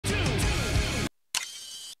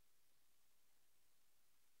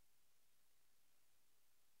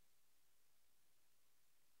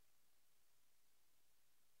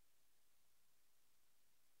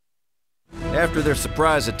After their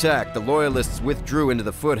surprise attack, the Loyalists withdrew into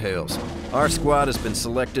the foothills. Our squad has been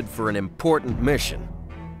selected for an important mission.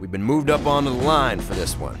 We've been moved up onto the line for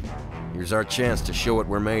this one. Here's our chance to show what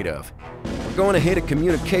we're made of. We're going to hit a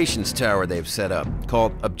communications tower they've set up,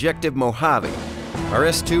 called Objective Mojave. Our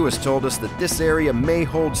S2 has told us that this area may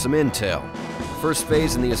hold some intel. The first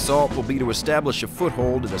phase in the assault will be to establish a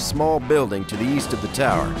foothold in a small building to the east of the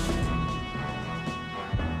tower.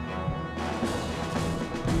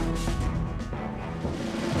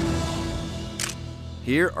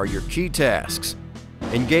 Here are your key tasks.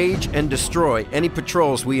 Engage and destroy any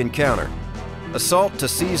patrols we encounter. Assault to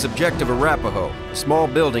seize Objective Arapaho, a small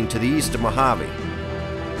building to the east of Mojave.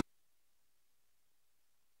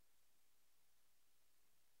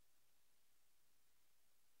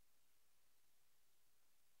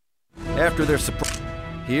 After their surprise,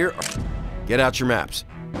 get out your maps.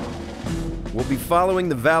 We'll be following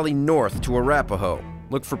the valley north to Arapaho.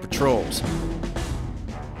 Look for patrols.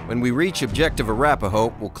 When we reach Objective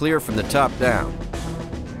Arapaho, we'll clear from the top down.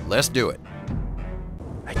 Let's do it.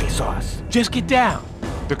 They saw us. Just get down.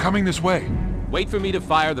 They're coming this way. Wait for me to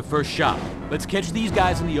fire the first shot. Let's catch these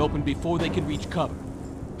guys in the open before they can reach cover.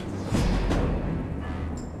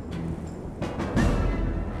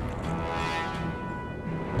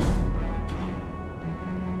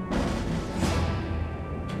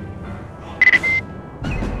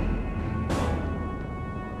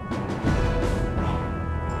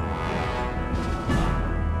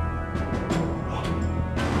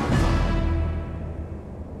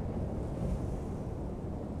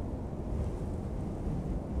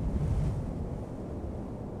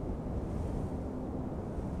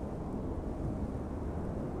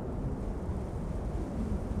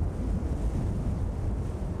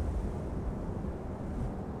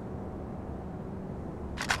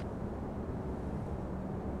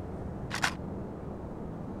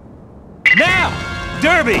 Now!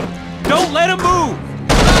 Derby! Don't let him move!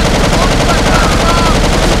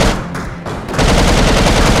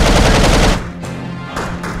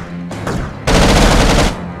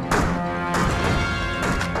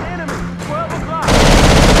 Enemy! 12 o'clock!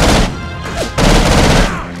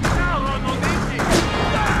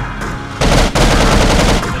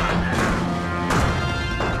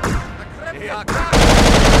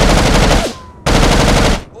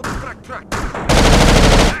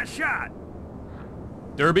 Shot!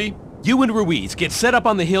 Derby, you and Ruiz get set up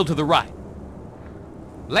on the hill to the right.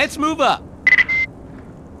 Let's move up. This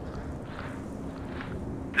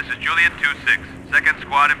is Juliet 2-6, second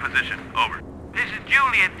squad in position. Over. This is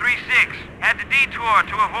Juliet 3-6. Had to detour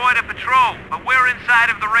to avoid a patrol, but we're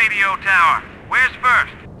inside of the radio tower. Where's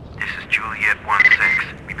first? This is Juliet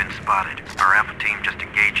 1-6. We've been spotted. Our Alpha team just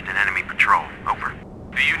engaged an enemy patrol. Over.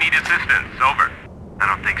 Do you need assistance? Over. I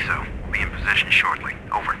don't think so. We'll be in position shortly.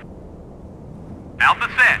 Over. Alpha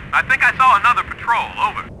set. I think I saw another patrol.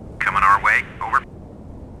 Over. Coming our way. Over.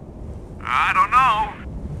 I don't know.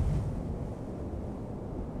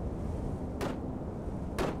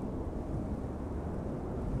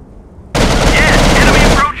 Yeah! Enemy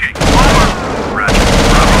approaching! Over! Roger.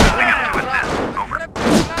 Bravo moving up to assist. Over.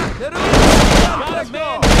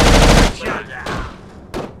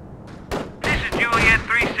 This is Juliet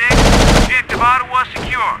 3-6. Objective Ottawa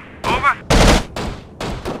secure. Over.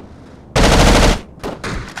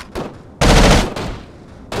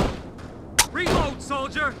 Reload,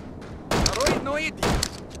 soldier!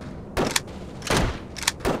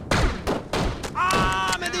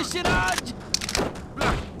 Ah, medicinage!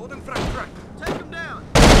 Take him down!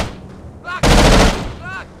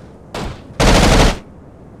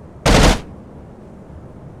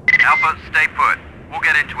 Alpha, stay put. We'll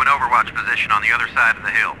get into an overwatch position on the other side of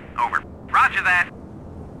the hill. Over. Roger that.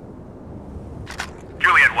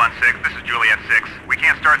 Juliet 1-6, this is Juliet 6. We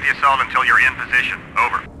can't start the assault until you're in position.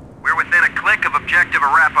 Over. We're within a click of Objective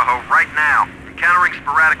Arapaho right now. Encountering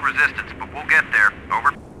sporadic resistance, but we'll get there.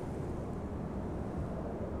 Over.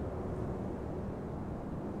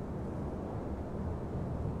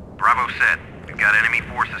 Bravo set. We've got enemy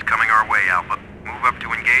forces coming our way, Alpha. Move up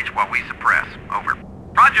to engage while we suppress. Over.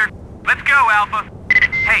 Roger. Let's go, Alpha.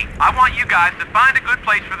 Hey, I want you guys to find a good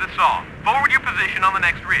place for the saw. Forward your position on the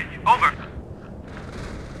next ridge. Over.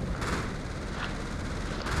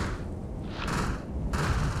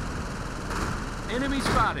 Enemy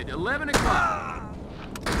spotted, 11 o'clock.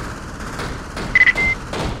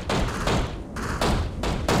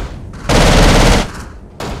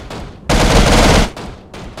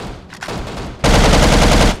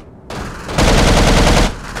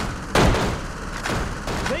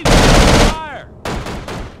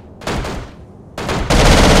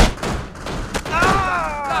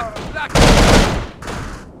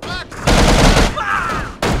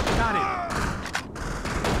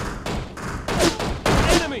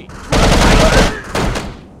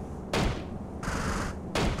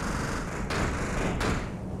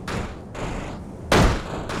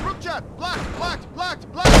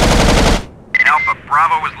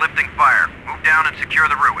 Bravo is lifting fire. Move down and secure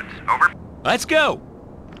the ruins. Over. Let's go!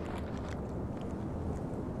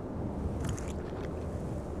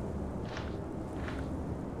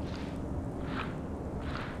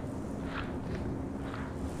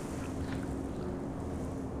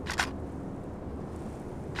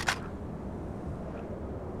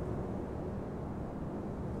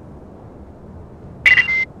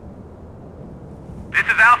 This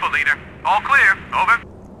is Alpha, Leader. All clear. Over.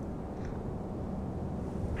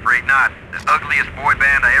 Afraid not. The ugliest boy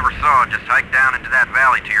band I ever saw just hiked down into that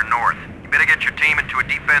valley to your north. You better get your team into a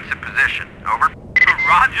defensive position. Over.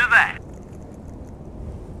 Roger that.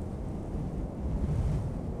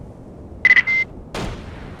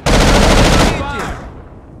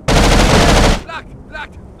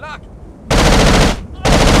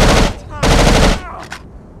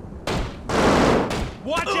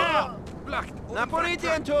 Watch out! Na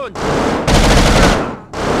politie tun!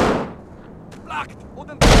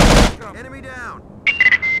 Enemy down!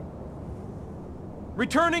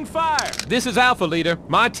 Returning fire! This is Alpha, Leader.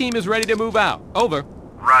 My team is ready to move out. Over.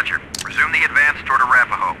 Roger. Resume the advance toward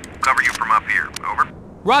Arapaho. We'll cover you from up here. Over.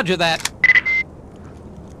 Roger that.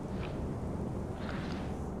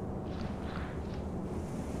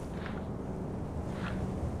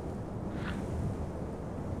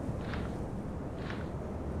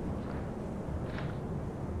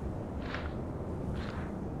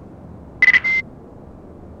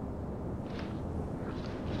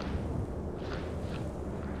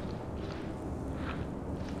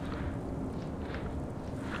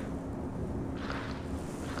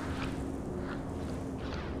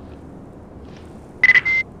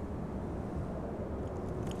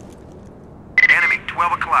 Enemy,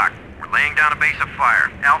 12 o'clock. We're laying down a base of fire.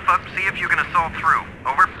 Alpha, see if you can assault through.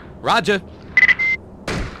 Over. Roger.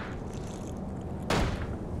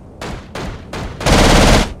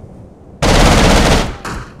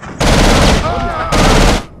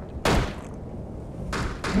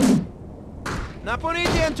 Na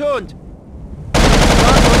politie tun!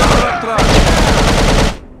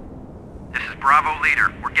 This is Bravo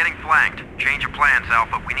Leader. We're getting flanked. Change of plans,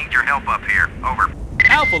 Alpha. We need your help up here. Over.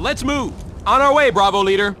 Alpha, let's move! On our way, Bravo,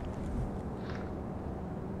 Leader.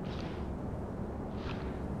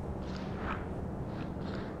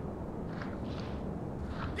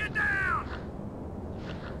 Get down!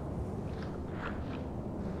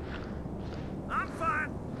 I'm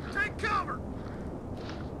fine. Take cover!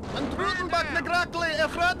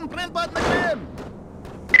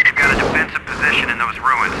 They've got a defensive position in those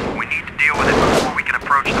ruins. We need to deal with it before we can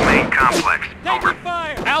approach the main complex. Over.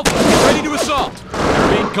 Fire! Alpha, get ready to assault!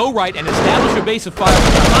 Derby, go right and establish a base of fire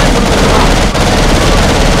behind one of the rocks.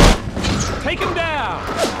 Take him down!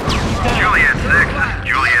 Juliet 6, this is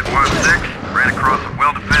Juliet 1-6. Ran across a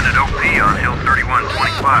well-defended OP on Hill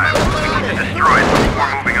 3125. We need to destroy it before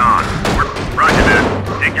moving on. Roger that.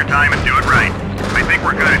 Take your time and do it right. I think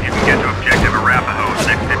we're good if you can get to objective Arapaho in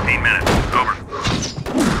the next 15 minutes. Over.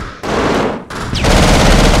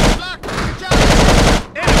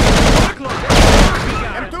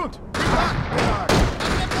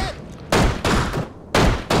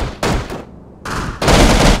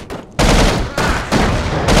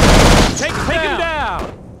 Take him down!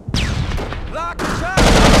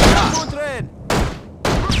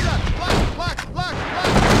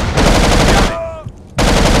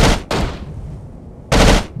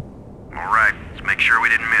 Alright, let's make sure we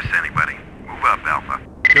didn't miss anybody. Move up, Alpha.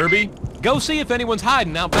 Derby, go see if anyone's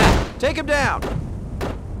hiding out back. Take him down!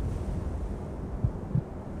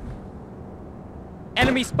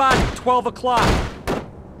 Enemy spotted, 12 o'clock.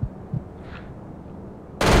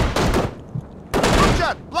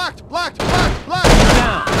 Blocked!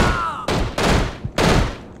 Down.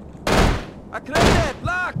 Accredited!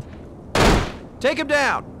 Blocked! Take him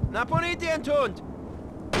down! Na politie tun!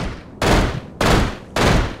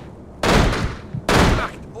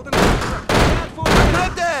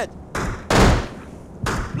 Accredited!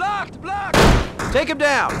 Blocked! Take him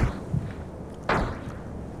down!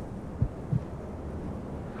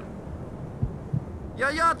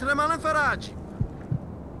 Ja, trimmen en verraadje.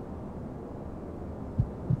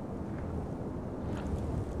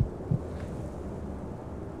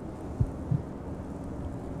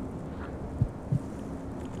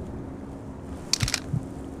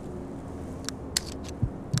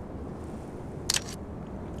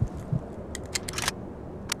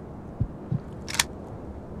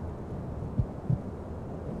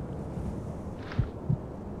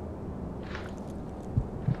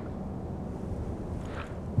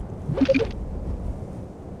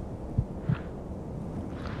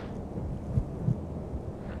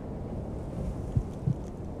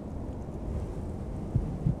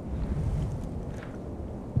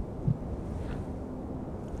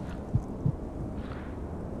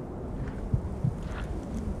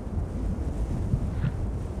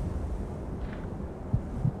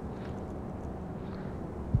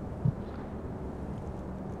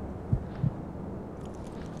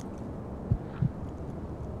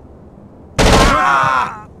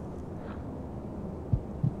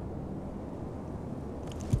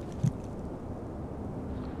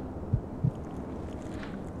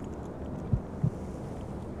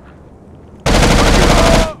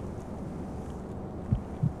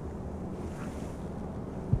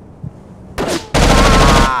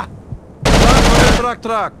 Black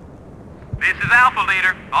truck. This is Alpha,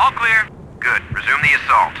 leader. All clear. Good. Resume the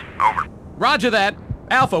assault. Over. Roger that.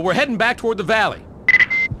 Alpha, we're heading back toward the valley.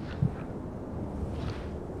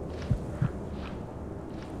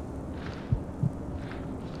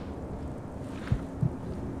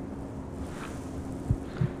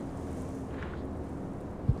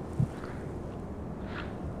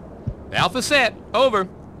 Alpha set. Over.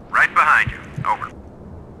 Right behind you. Over.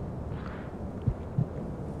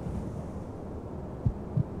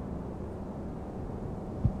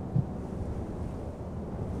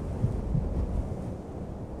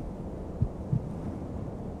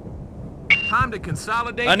 Time to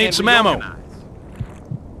consolidate. I need and some ammo. reorganize.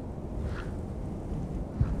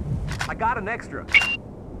 I got an extra.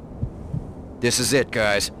 This is it,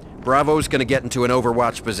 guys. Bravo's gonna get into an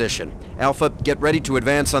overwatch position. Alpha, get ready to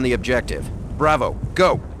advance on the objective. Bravo,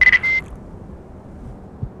 go! Move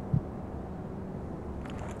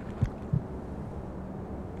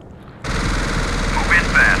in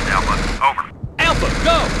fast, Alpha. Over. Alpha,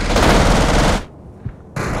 go!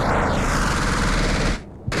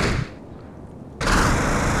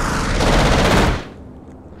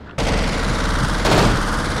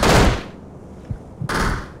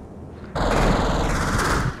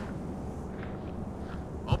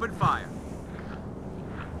 Open fire.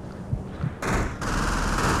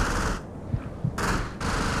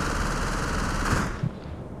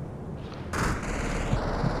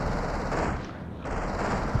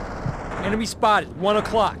 Enemy spotted. 1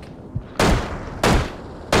 o'clock.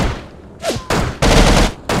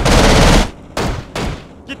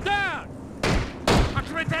 Get down!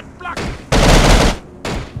 Accredit block!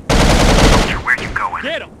 Soldier, where you going?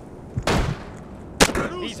 Get him!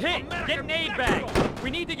 He's hit! Get an aid bag! We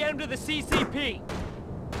need to get him to the CCP!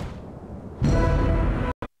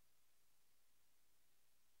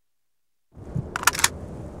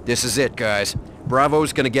 This is it, guys.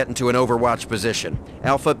 Bravo's gonna get into an overwatch position.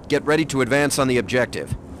 Alpha, get ready to advance on the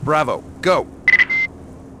objective. Bravo, go! Move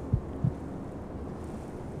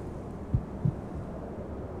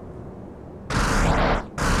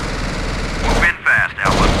in fast,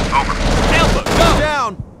 Alpha. Over. Alpha, go!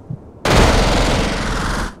 Down!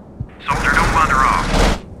 Soldier, don't wander off.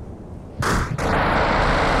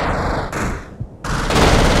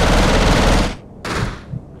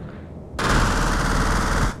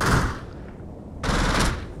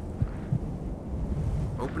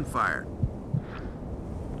 Open fire.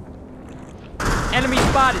 Enemy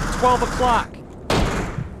spotted. 12 o'clock.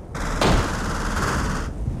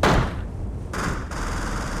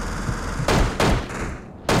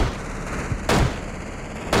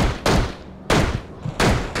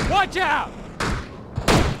 Watch out!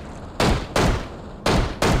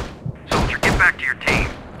 Soldier, get back to your team.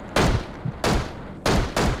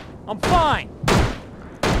 I'm fine!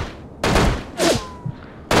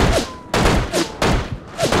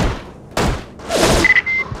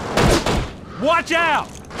 Watch out!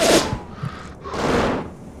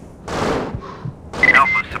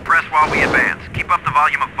 Alpha, suppress while we advance. Keep up the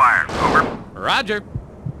volume of fire. Over. Roger.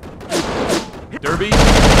 Derby,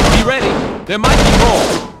 be ready. There might be more.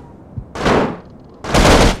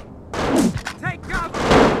 Take cover!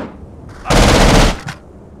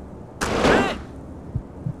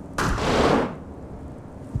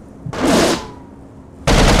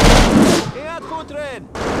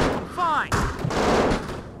 I'm fine!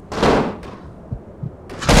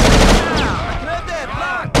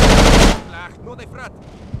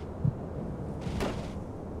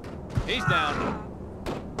 He's down.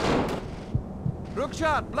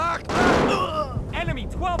 Rookshot, block! Enemy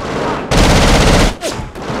 12 o'clock!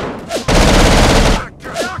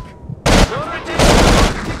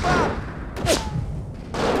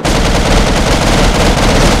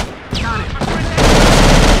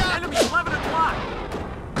 Enemy 11 o'clock!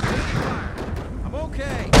 I'm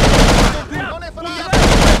okay.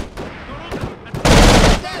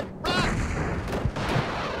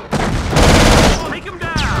 Take him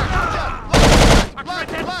down.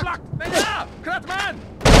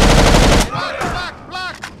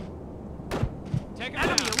 Take him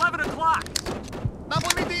Enemy down. 11 o'clock!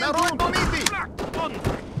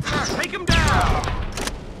 Take him down. Take him down!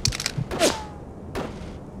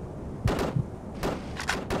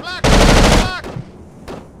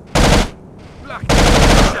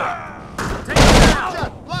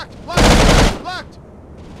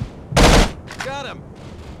 Got him.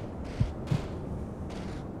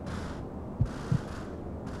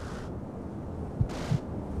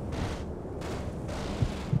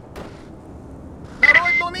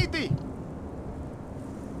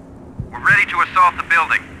 We're ready to assault the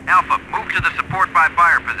building. Alpha, move to the support by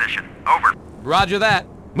fire position. Over. Roger that.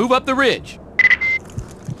 Move up the ridge.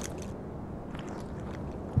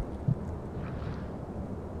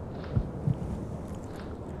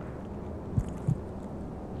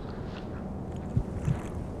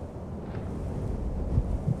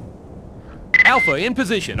 Alpha, in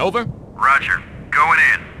position, over. Roger. Going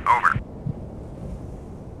in. Over.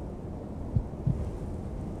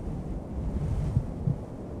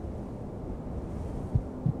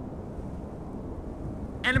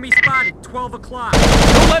 Enemy spotted, 12 o'clock.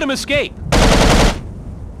 Don't let him escape.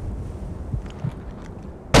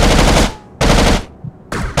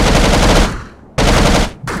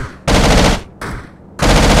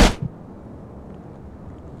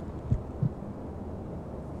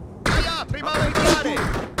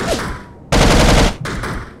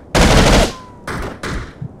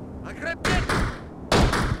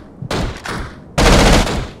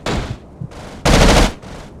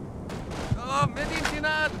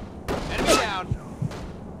 Enemy down.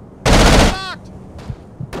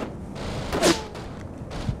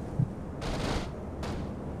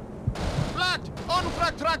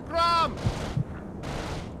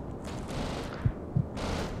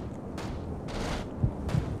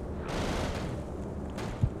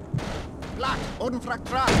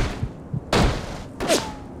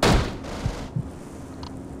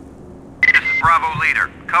 This is Bravo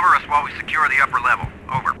Leader. Cover us while we secure the upper level.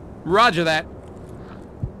 Over. Roger that.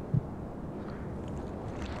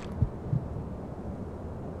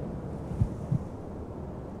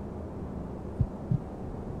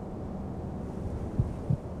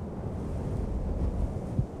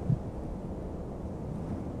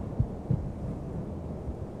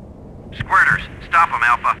 Squirters, stop them,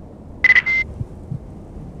 Alpha.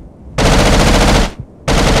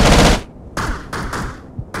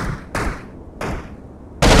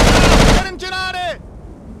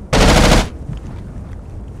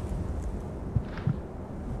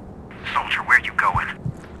 Soldier, where you going?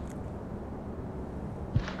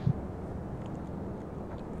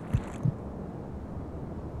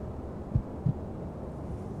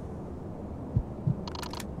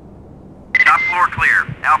 Top floor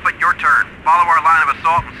clear. Alpha, your turn. Follow our line of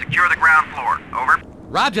assault and secure the ground floor. Over.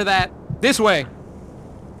 Roger that. This way.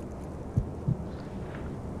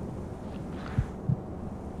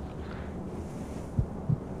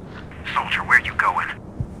 Soldier, where you going?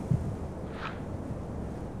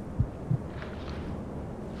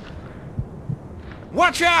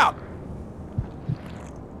 Watch out!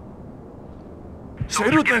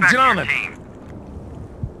 Soldier, get back to your team.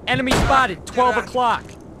 Enemy spotted, 12 o'clock.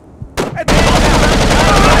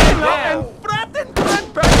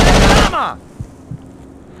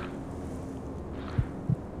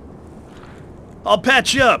 I'll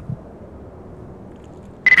patch you up.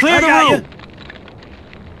 Clear the room!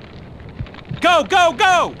 Go, go,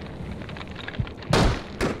 go!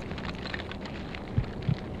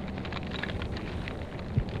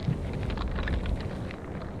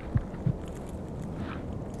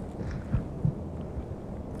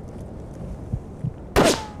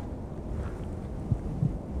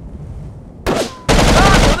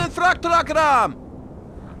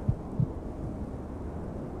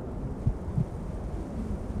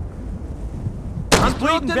 He's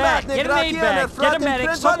bleeding back. Get an aid bag. Get a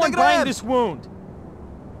medic. Someone bind this wound.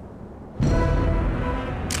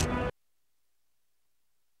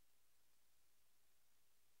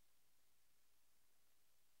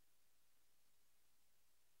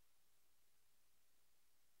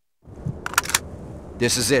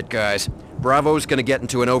 This is it, guys. Bravo's gonna get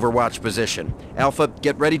into an overwatch position. Alpha,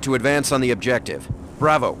 get ready to advance on the objective.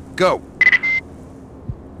 Bravo, go!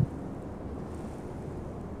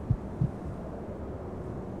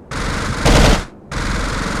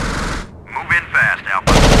 Move in fast,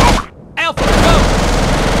 Alpha. Over. Alpha, go!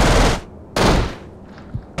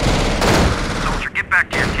 Soldier, get back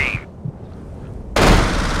to your team.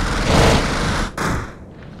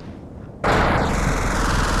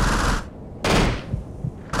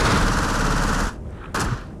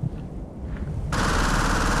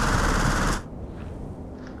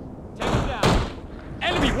 Take him down.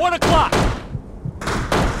 Enemy, 1 o'clock.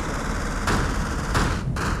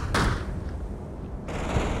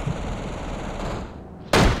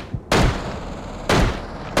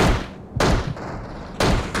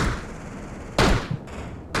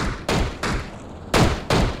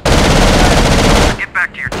 Get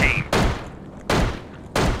back to your team.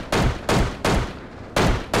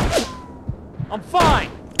 I'm fine.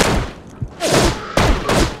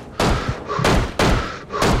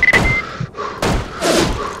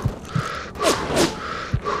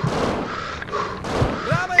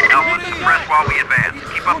 Alpha, press while we advance.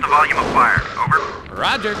 Keep up the volume of fire. Over.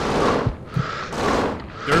 Roger.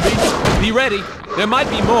 Derby, be ready. There might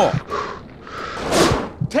be more.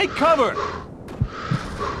 Take cover!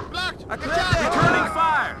 Returning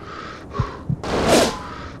fire!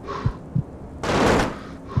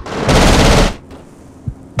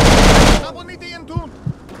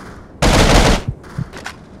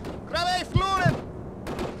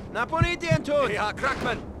 gut. Ja,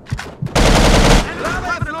 Krackman!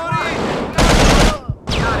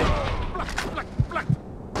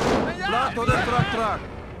 Blatt oder Trak.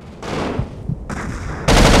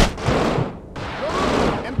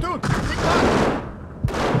 Tut. Tick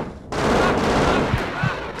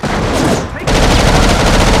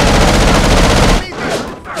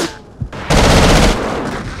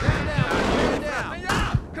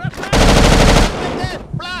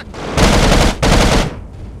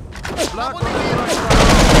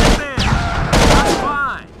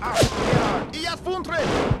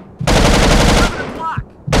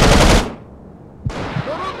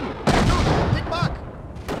back.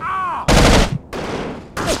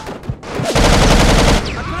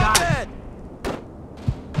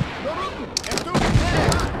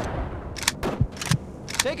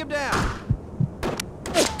 Take him down!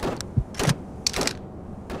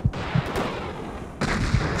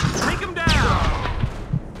 Take him down!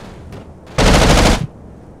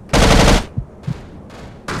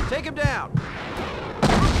 Take him down!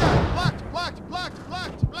 Blocked!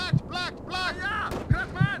 Ja!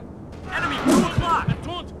 Kraftman! Enemy 2 o'clock!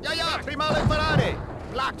 Ja, primal in Ferrari!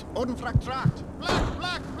 Blocked! Unfractract!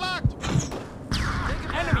 Blocked!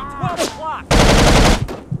 Enemy 12 o'clock!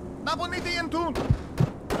 Naponiti in tun!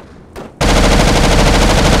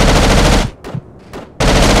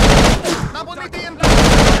 Naponiti in tun!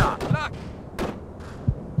 Lock!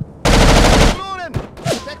 Luren!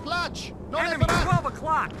 Take clutch! No Enemy 12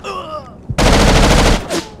 o'clock!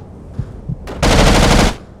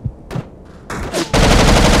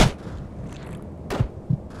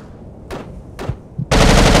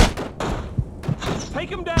 Take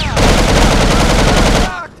him down!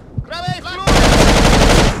 Grave Luren!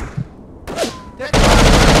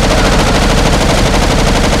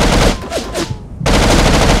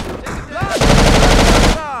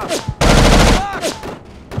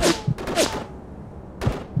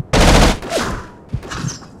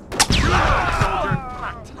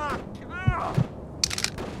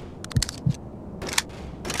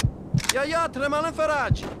 Ja, tremal in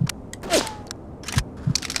Farage!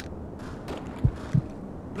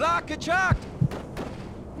 Block, gechuckt!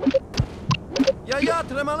 Ja,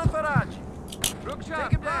 tremal in Farage!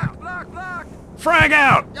 Take him down! Block! Frag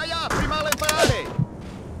out! Ja, primal in Ferrari!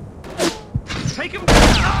 Take him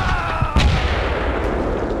down!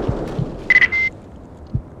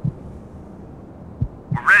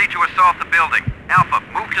 We're ready to assault the building. Alpha,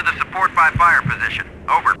 move to the support by fire position.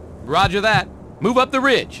 Over. Roger that. Move up the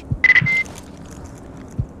ridge.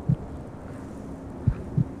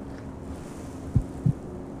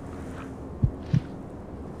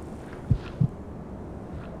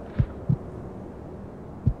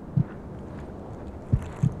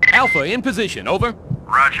 Alpha in position, over.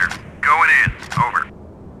 Roger. Going in. Over.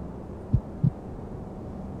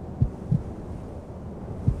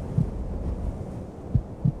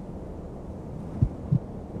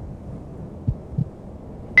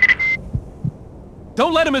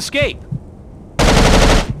 Don't let him escape.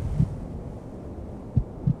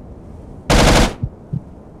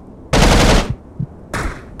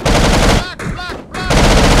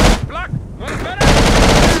 Block!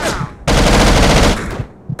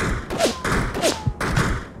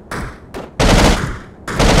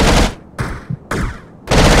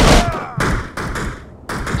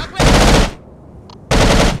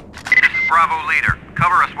 This is Bravo Leader.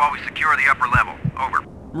 Cover us while we secure the upper level. Over.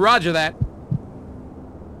 Roger that.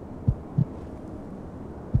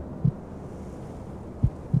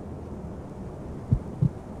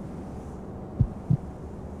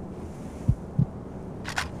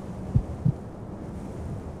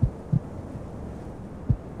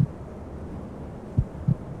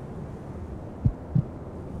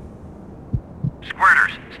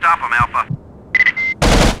 Squirters, stop them, Alpha.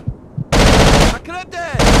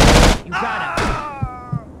 You got it!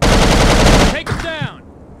 Take him down!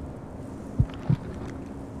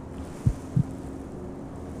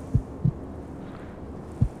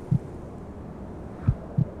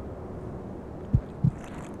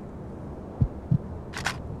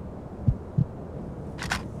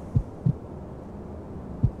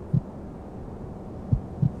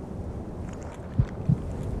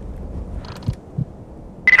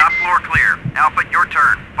 Top floor clear. Alpha, your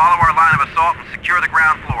turn. Follow our line of assault and secure the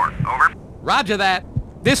ground floor. Over. Roger that.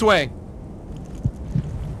 This way.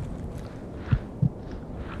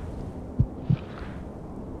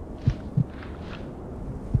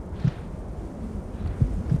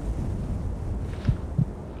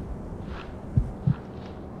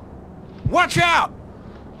 Watch out!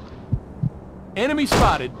 Enemy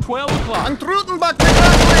spotted, 12 o'clock. An Trutenbach mit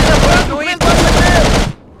Radway!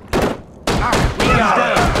 We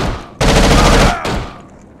got him.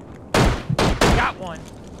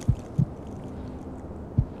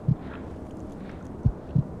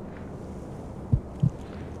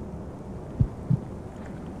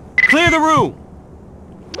 the room!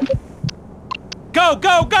 Go,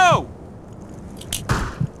 go, go!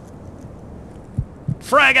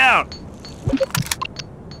 Frag out!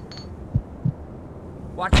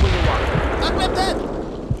 Watch where you walk. Aklep dead!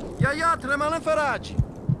 Ja, tremalen faragi.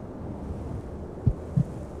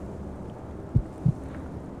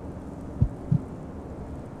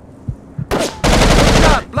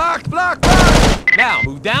 Blocked, blocked, blocked! Now,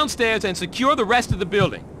 move downstairs and secure the rest of the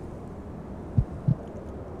building.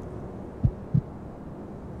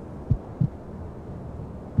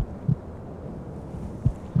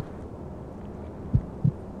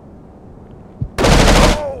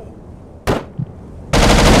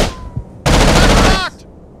 Blocked!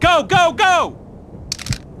 Go, go, go!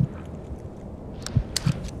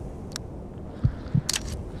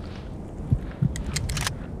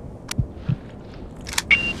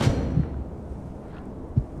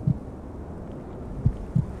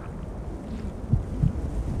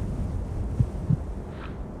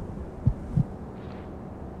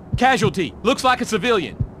 Casualty. Looks like a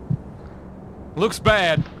civilian. Looks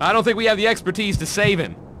bad. I don't think we have the expertise to save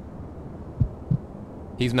him.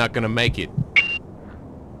 He's not gonna make it.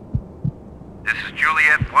 This is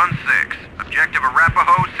Juliet 1-6. Objective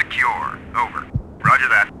Arapahoe secure. Over. Roger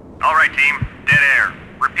that. All right, team. Dead air.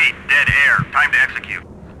 Repeat, dead air. Time to execute.